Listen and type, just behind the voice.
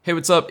Hey,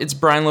 what's up? It's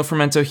Brian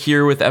Lofrumento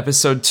here with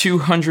episode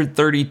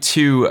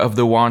 232 of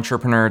the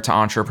Wantrepreneur to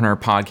Entrepreneur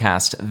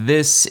podcast.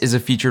 This is a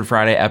Featured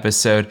Friday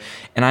episode,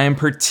 and I am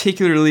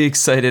particularly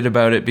excited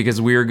about it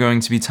because we are going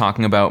to be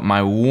talking about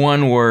my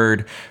one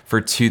word for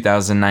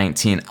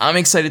 2019. I'm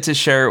excited to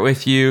share it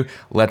with you.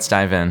 Let's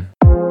dive in.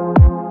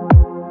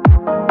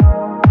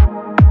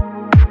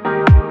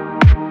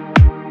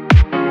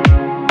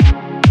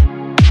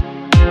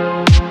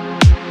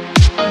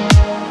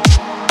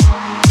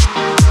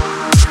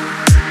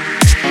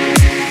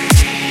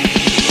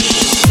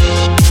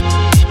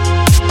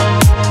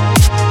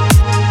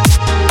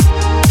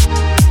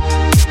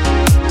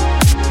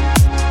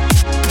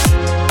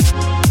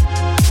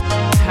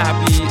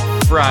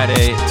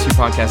 Friday to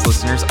podcast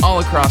listeners all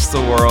across the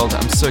world.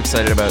 I'm so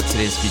excited about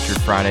today's Featured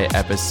Friday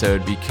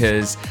episode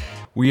because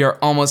we are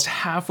almost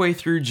halfway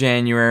through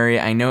January.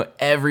 I know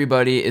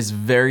everybody is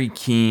very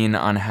keen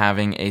on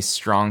having a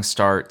strong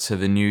start to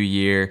the new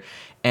year.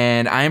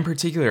 And I in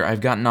particular,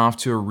 I've gotten off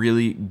to a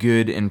really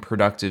good and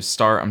productive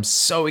start. I'm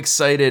so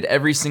excited.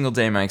 Every single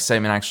day, my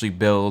excitement actually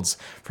builds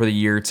for the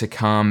year to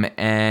come.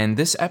 And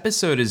this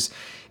episode is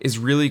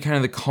really kind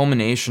of the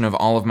culmination of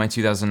all of my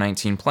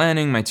 2019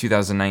 planning, my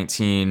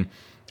 2019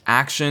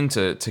 action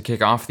to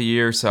kick off the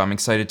year. So I'm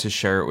excited to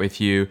share it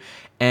with you.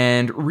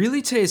 And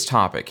really today's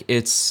topic,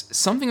 it's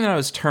something that I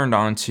was turned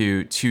on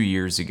to 2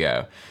 years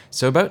ago.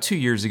 So about 2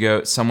 years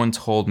ago, someone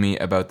told me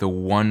about the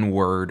One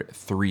Word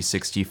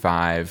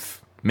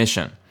 365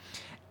 mission.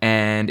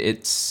 And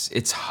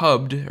it's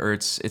housed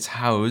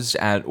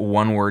at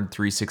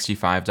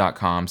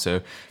oneword365.com. So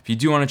if you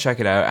do want to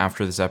check it out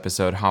after this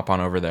episode, hop on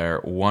over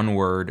there,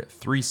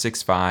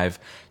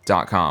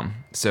 oneword365.com.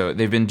 So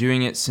they've been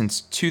doing it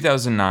since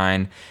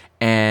 2009,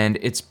 and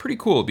it's pretty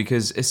cool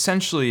because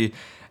essentially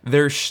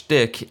their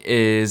shtick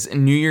is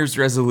New Year's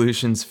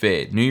resolutions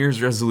fade. New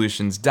Year's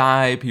resolutions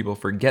die. People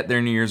forget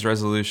their New Year's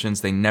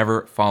resolutions. They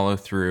never follow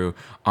through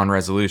on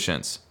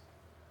resolutions.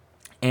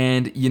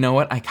 And you know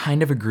what? I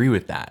kind of agree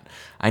with that.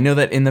 I know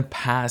that in the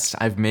past,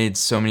 I've made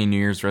so many New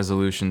Year's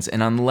resolutions,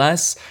 and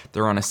unless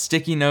they're on a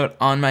sticky note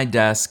on my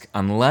desk,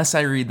 unless I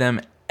read them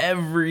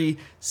every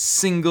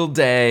single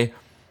day,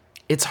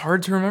 it's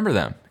hard to remember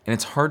them. And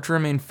it's hard to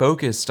remain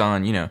focused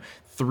on,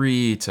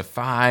 3 to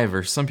 5,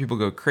 or some people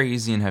go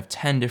crazy and have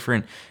 10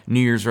 different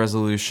New Year's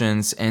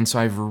resolutions. And so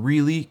I've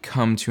really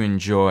come to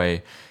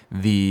enjoy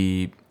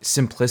the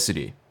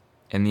simplicity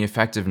and the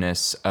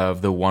effectiveness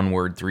of the One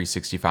Word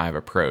 365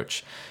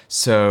 approach.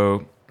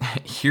 So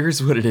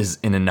here's what it is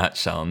in a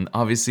nutshell. And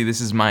obviously, this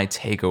is my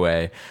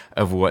takeaway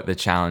of what the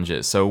challenge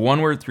is. So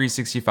One Word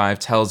 365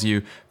 tells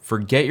you,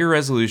 forget your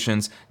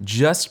resolutions,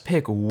 just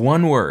pick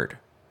one word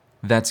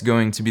that's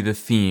going to be the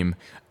theme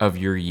of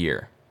your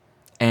year.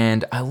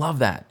 And I love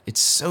that. It's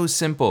so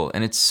simple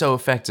and it's so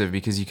effective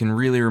because you can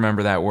really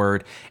remember that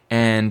word.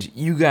 And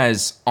you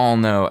guys all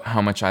know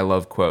how much I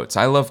love quotes.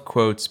 I love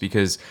quotes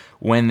because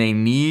when they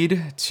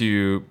need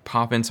to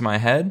pop into my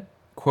head,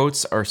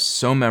 quotes are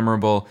so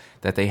memorable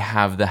that they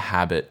have the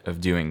habit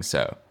of doing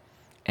so.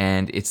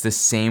 And it's the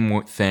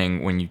same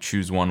thing when you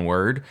choose one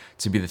word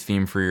to be the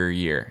theme for your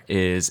year,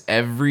 is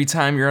every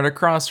time you're at a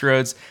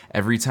crossroads,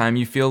 every time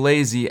you feel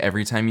lazy,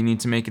 every time you need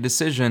to make a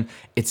decision,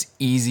 it's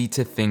easy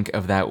to think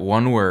of that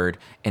one word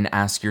and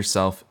ask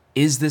yourself,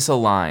 is this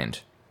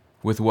aligned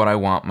with what I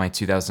want my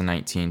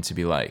 2019 to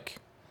be like?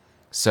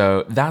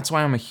 So that's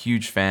why I'm a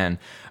huge fan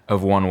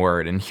of one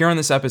word. And here on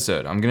this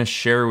episode, I'm going to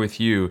share with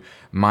you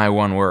my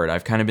one word.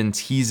 I've kind of been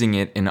teasing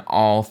it in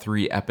all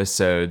 3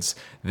 episodes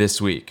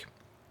this week.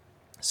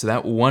 So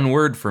that one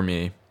word for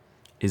me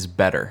is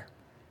better.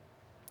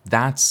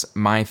 That's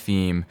my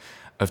theme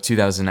of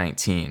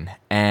 2019.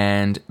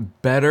 And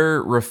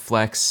better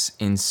reflects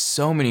in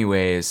so many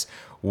ways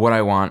what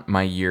I want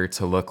my year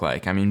to look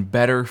like. I mean,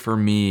 better for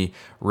me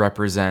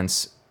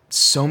represents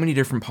so many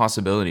different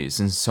possibilities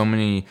and so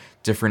many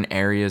different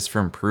areas for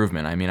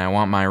improvement. I mean, I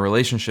want my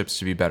relationships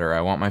to be better.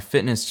 I want my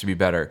fitness to be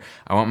better.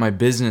 I want my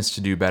business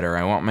to do better.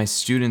 I want my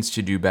students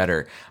to do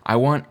better. I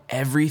want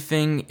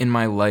everything in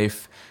my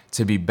life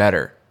to be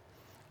better.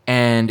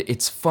 And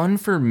it's fun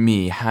for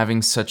me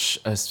having such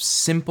a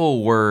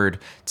simple word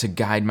to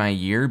guide my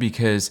year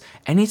because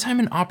anytime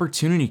an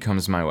opportunity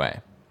comes my way,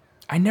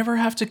 I never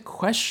have to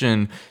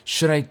question,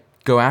 should I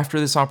go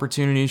after this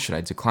opportunity? Should I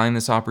decline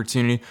this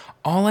opportunity?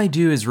 All I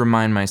do is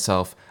remind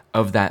myself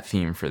of that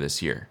theme for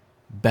this year.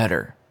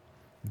 Better.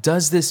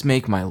 Does this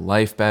make my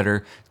life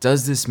better?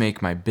 Does this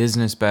make my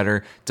business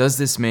better? Does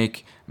this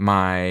make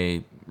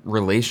my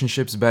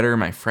relationships better?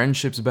 My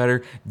friendships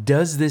better?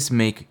 Does this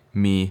make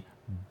me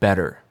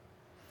better?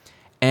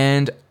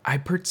 And I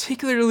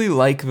particularly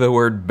like the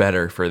word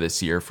better for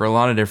this year for a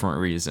lot of different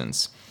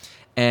reasons.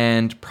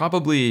 And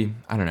probably,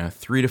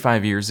 3 to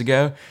 5 years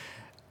ago,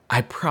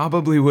 I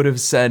probably would have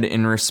said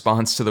in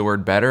response to the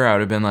word better, I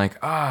would have been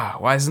like,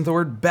 why isn't the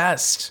word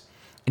best?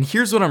 And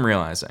here's what I'm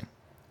realizing.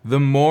 The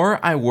more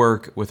I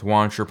work with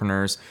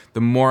wantrepreneurs,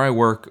 the more I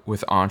work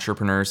with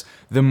entrepreneurs,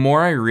 the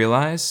more I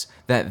realize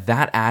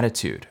that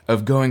attitude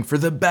of going for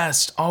the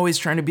best, always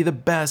trying to be the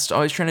best,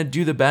 always trying to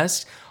do the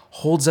best,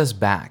 holds us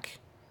back.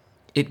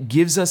 It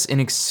gives us an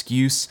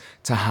excuse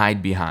to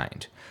hide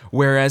behind.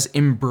 Whereas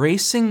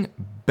embracing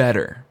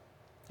better,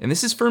 and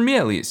this is for me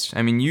at least,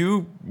 I mean,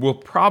 you will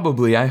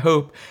probably, I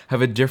hope,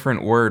 have a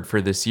different word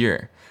for this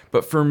year.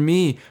 But for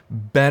me,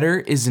 better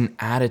is an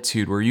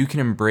attitude where you can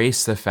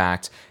embrace the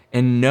fact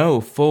and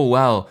know full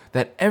well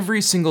that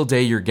every single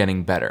day you're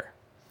getting better.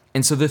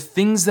 And so the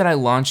things that I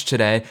launched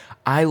today,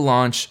 I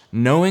launch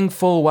knowing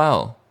full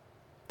well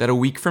that a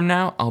week from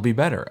now, I'll be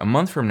better. A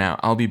month from now,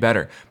 I'll be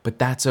better. But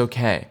that's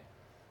okay,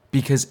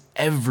 because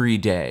every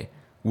day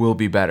will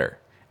be better.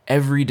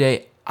 Every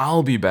day,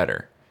 I'll be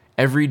better.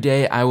 Every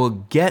day, I will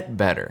get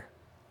better.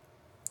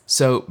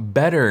 So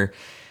better,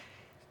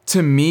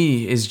 to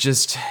me, is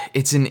just,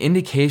 it's an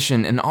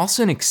indication and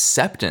also an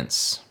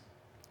acceptance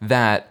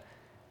that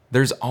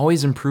there's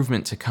always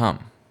improvement to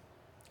come.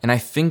 And I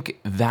think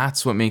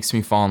that's what makes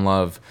me fall in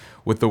love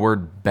with the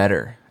word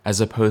better, as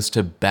opposed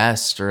to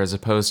best, or as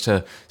opposed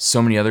to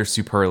so many other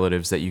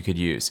superlatives that you could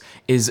use.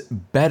 Is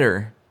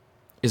better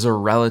is a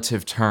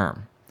relative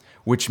term,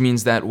 which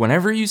means that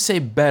whenever you say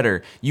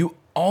better, you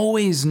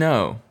always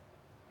know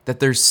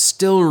that there's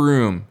still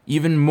room,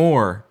 even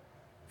more,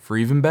 for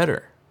even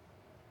better.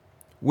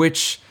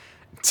 Which,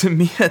 to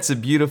me, that's a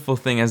beautiful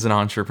thing as an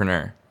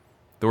entrepreneur,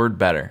 the word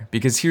better.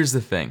 Because here's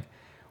the thing,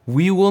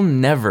 we will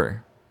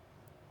never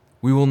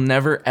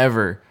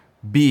ever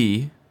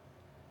be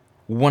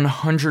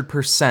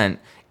 100%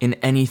 in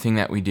anything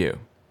that we do.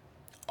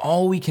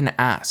 All we can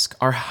ask,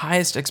 our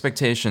highest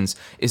expectations,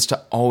 is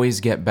to always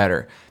get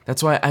better.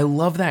 That's why I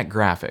love that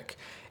graphic.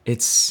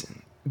 It's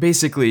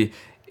basically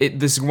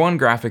this one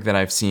graphic that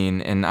I've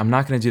seen, and I'm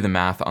not going to do the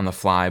math on the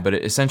fly, but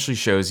it essentially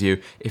shows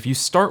you if you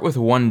start with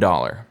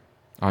 $1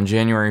 on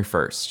January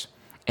 1st,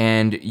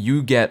 and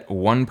you get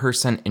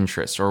 1%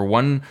 interest, or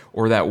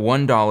that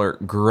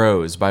 $1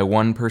 grows by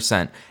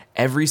 1%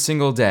 every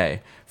single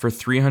day for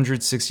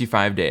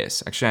 365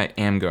 days. Actually, I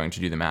am going to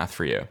do the math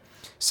for you.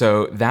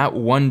 So that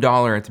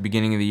 $1 at the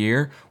beginning of the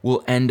year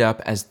will end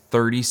up as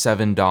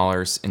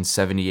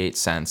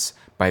 $37.78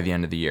 by the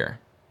end of the year.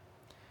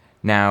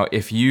 Now,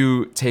 if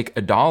you take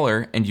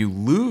 $1 and you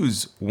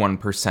lose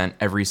 1%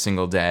 every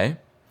single day,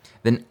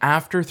 then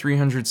after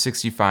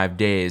 365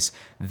 days,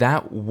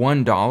 that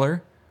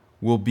 $1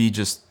 will be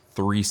just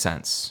 3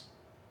 cents.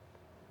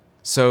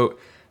 So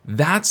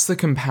that's the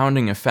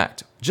compounding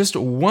effect. Just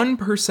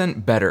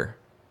 1% better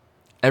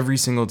every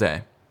single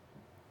day.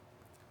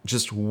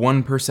 Just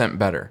 1%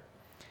 better.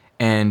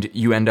 And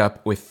you end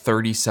up with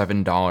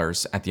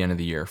 $37 at the end of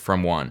the year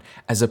from one,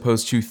 as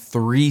opposed to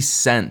 3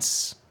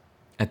 cents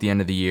at the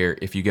end of the year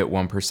if you get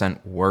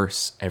 1%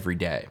 worse every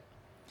day.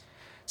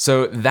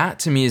 So that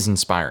to me is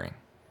inspiring.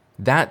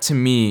 That to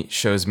me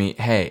shows me,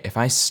 hey, if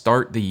I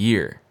start the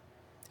year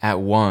at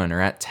 1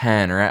 or at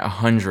 10 or at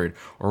 100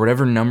 or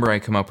whatever number I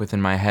come up with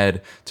in my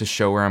head to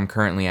show where I'm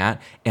currently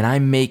at, and I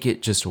make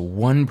it just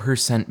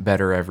 1%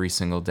 better every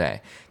single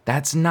day,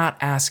 that's not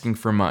asking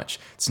for much.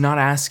 It's not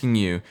asking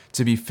you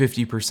to be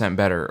 50%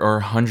 better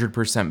or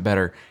 100%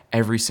 better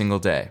every single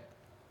day.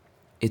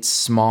 It's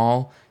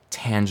small,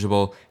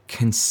 tangible,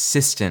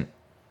 consistent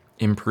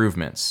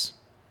improvements.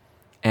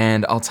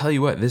 And I'll tell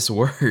you what, this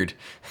word,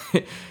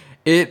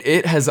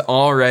 it has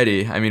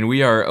already, I mean,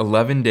 we are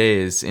 11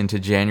 days into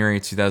January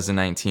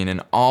 2019,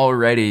 and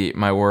already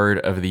my word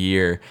of the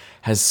year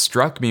has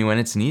struck me when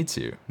it's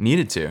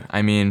needed to.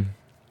 I mean,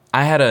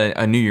 I had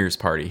a New Year's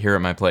party here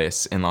at my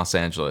place in Los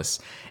Angeles,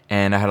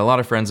 and I had a lot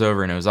of friends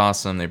over, and it was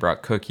awesome. They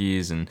brought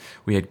cookies, and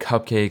we had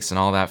cupcakes and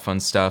all that fun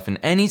stuff. And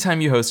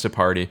anytime you host a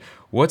party,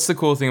 what's the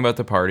cool thing about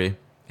the party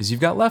is you've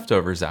got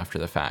leftovers after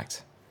the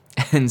fact.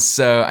 And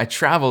so I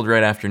traveled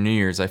right after New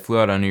Year's. I flew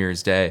out on New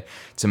Year's Day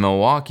to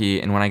Milwaukee,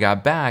 and when I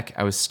got back,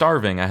 I was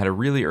starving. I had a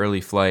really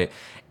early flight,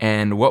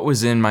 and what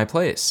was in my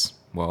place?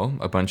 Well,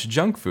 a bunch of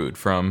junk food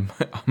from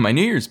my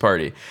New Year's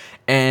party.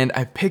 And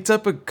I picked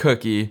up a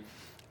cookie,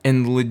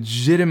 and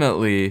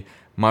legitimately,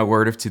 my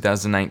word of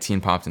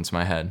 2019 popped into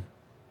my head.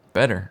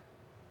 Better.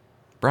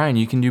 Brian,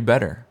 you can do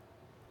better.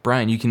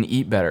 Brian, you can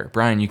eat better.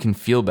 Brian, you can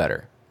feel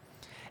better.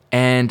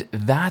 And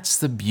that's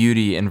the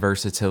beauty and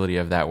versatility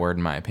of that word,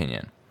 in my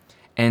opinion.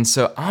 And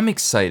so I'm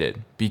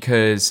excited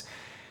because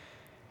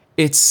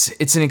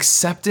it's an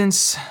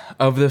acceptance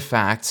of the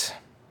fact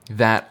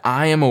that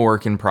I am a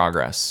work in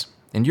progress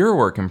and you're a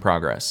work in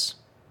progress.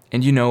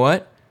 And you know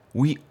what?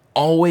 We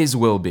always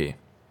will be.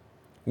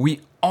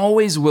 We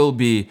always will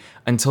be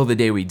until the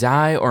day we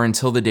die or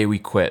until the day we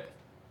quit.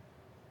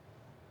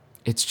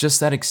 It's just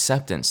that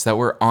acceptance that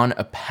we're on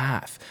a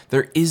path.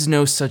 There is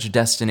no such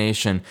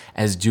destination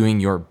as doing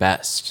your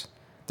best.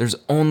 There's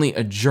only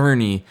a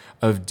journey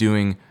of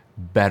doing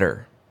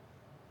better.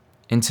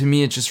 And to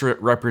me, it just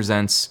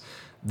represents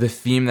the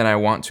theme that I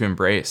want to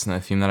embrace and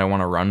the theme that I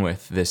want to run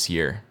with this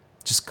year.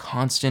 Just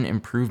constant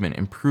improvement.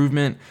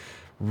 Improvement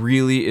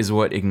really is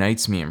what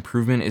ignites me.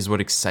 Improvement is what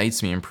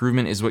excites me.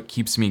 Improvement is what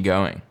keeps me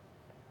going.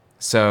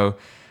 So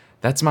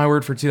that's my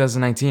word for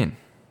 2019.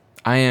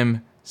 I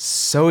am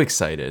so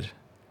excited,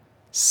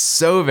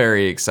 so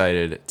very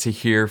excited to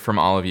hear from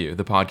all of you,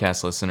 the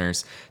podcast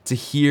listeners, to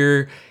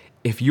hear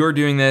If you're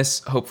doing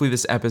this, hopefully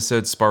this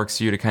episode sparks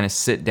you to kind of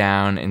sit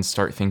down and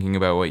start thinking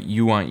about what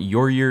you want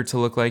your year to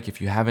look like. If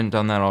you haven't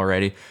done that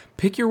already,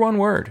 pick your one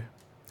word.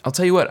 I'll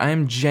tell you what, I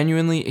am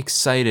genuinely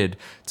excited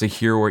to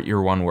hear what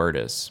your one word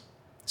is.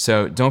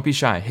 So don't be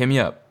shy, hit me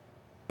up.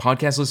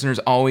 Podcast listeners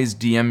always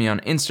DM me on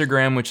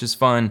Instagram, which is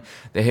fun.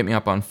 They hit me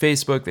up on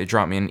Facebook. They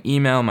drop me an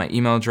email. My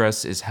email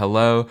address is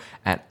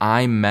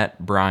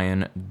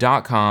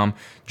hello@imetbrian.com.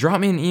 Drop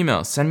me an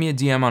email. Send me a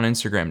DM on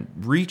Instagram.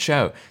 Reach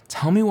out.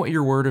 Tell me what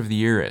your word of the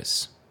year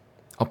is.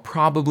 I'll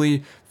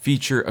probably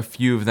feature a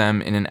few of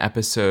them in an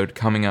episode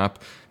coming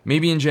up,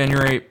 maybe in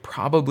January,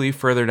 probably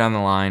further down the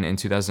line in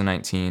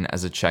 2019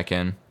 as a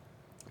check-in.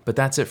 But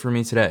that's it for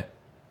me today.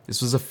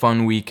 This was a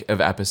fun week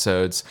of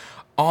episodes,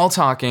 all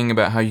talking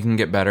about how you can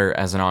get better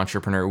as an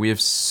entrepreneur. We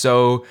have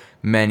so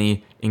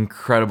many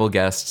incredible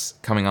guests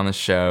coming on the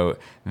show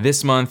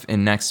this month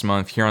and next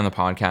month here on the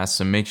podcast,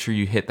 so make sure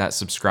you hit that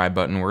subscribe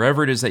button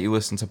wherever it is that you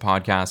listen to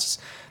podcasts.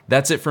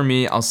 That's it for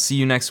me. I'll see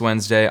you next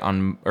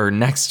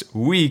next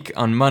week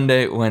on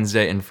Monday,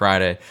 Wednesday, and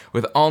Friday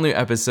with all new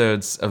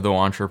episodes of the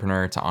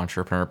Wantrepreneur to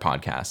Entrepreneur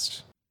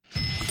podcast.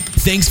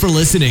 Thanks for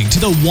listening to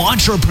the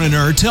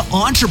Wantrepreneur to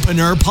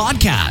Entrepreneur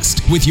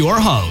podcast with your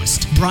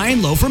host, Brian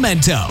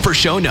Lofermento. For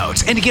show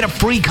notes and to get a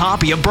free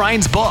copy of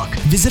Brian's book,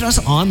 visit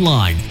us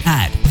online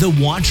at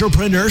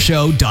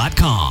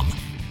thewantrepreneurshow.com.